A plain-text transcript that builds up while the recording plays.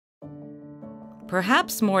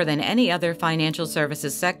Perhaps more than any other financial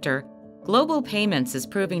services sector, global payments is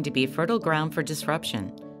proving to be fertile ground for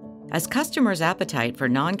disruption. As customers' appetite for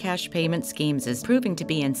non-cash payment schemes is proving to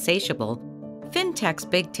be insatiable, fintechs,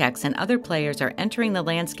 big techs, and other players are entering the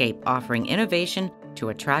landscape offering innovation to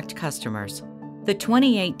attract customers. The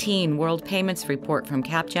 2018 World Payments Report from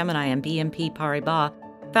Capgemini and BNP Paribas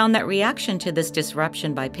found that reaction to this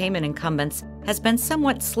disruption by payment incumbents has been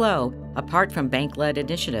somewhat slow, apart from bank-led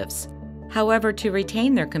initiatives. However, to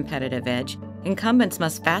retain their competitive edge, incumbents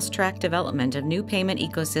must fast-track development of new payment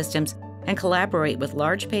ecosystems and collaborate with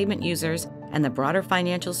large payment users and the broader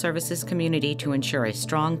financial services community to ensure a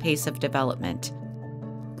strong pace of development.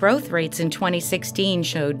 Growth rates in 2016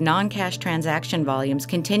 showed non-cash transaction volumes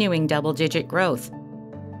continuing double-digit growth,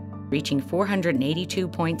 reaching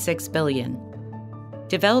 $482.6 billion.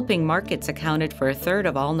 Developing markets accounted for a third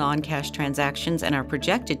of all non-cash transactions and are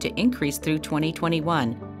projected to increase through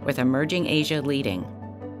 2021, with emerging Asia leading.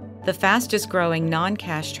 The fastest-growing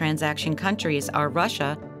non-cash transaction countries are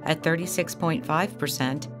Russia at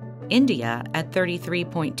 36.5%, India at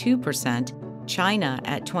 33.2%, China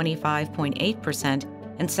at 25.8%,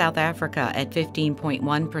 and South Africa at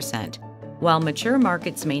 15.1%, while mature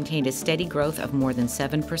markets maintained a steady growth of more than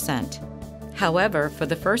 7%. However, for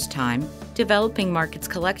the first time, developing markets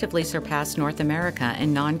collectively surpassed North America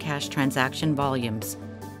in non-cash transaction volumes.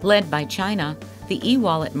 Led by China, the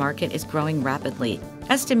e-wallet market is growing rapidly,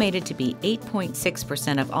 estimated to be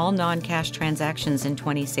 8.6% of all non-cash transactions in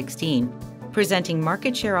 2016, presenting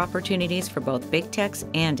market share opportunities for both big techs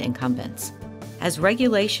and incumbents. As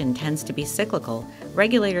regulation tends to be cyclical,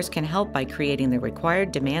 regulators can help by creating the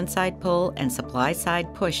required demand-side pull and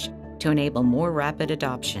supply-side push to enable more rapid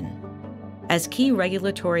adoption. As key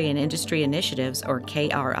regulatory and industry initiatives, or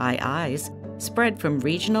KRIIs, spread from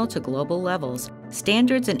regional to global levels,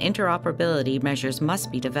 standards and interoperability measures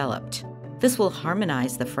must be developed. This will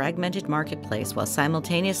harmonize the fragmented marketplace while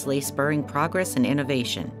simultaneously spurring progress and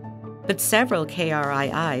innovation. But several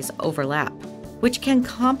KRIIs overlap, which can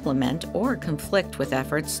complement or conflict with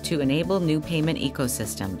efforts to enable new payment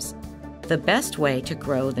ecosystems. The best way to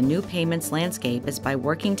grow the new payments landscape is by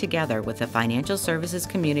working together with the financial services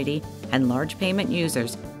community and large payment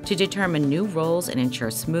users to determine new roles and ensure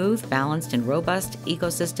smooth, balanced, and robust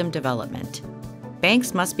ecosystem development.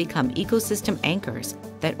 Banks must become ecosystem anchors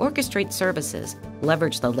that orchestrate services,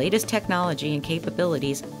 leverage the latest technology and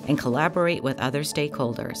capabilities, and collaborate with other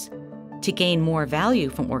stakeholders. To gain more value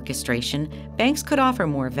from orchestration, banks could offer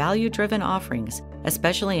more value-driven offerings,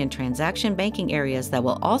 especially in transaction banking areas that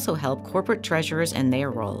will also help corporate treasurers in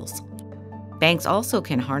their roles. Banks also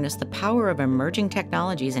can harness the power of emerging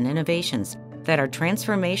technologies and innovations that are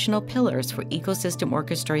transformational pillars for ecosystem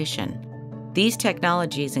orchestration. These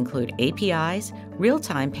technologies include APIs,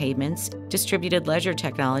 real-time payments, distributed ledger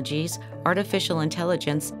technologies, artificial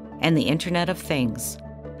intelligence, and the Internet of Things.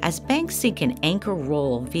 As banks seek an anchor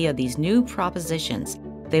role via these new propositions,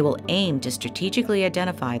 they will aim to strategically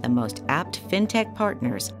identify the most apt fintech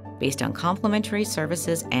partners based on complementary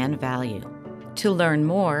services and value. To learn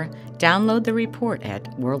more, download the report at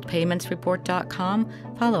worldpaymentsreport.com,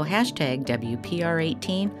 follow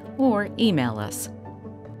 #WPR18, or email us.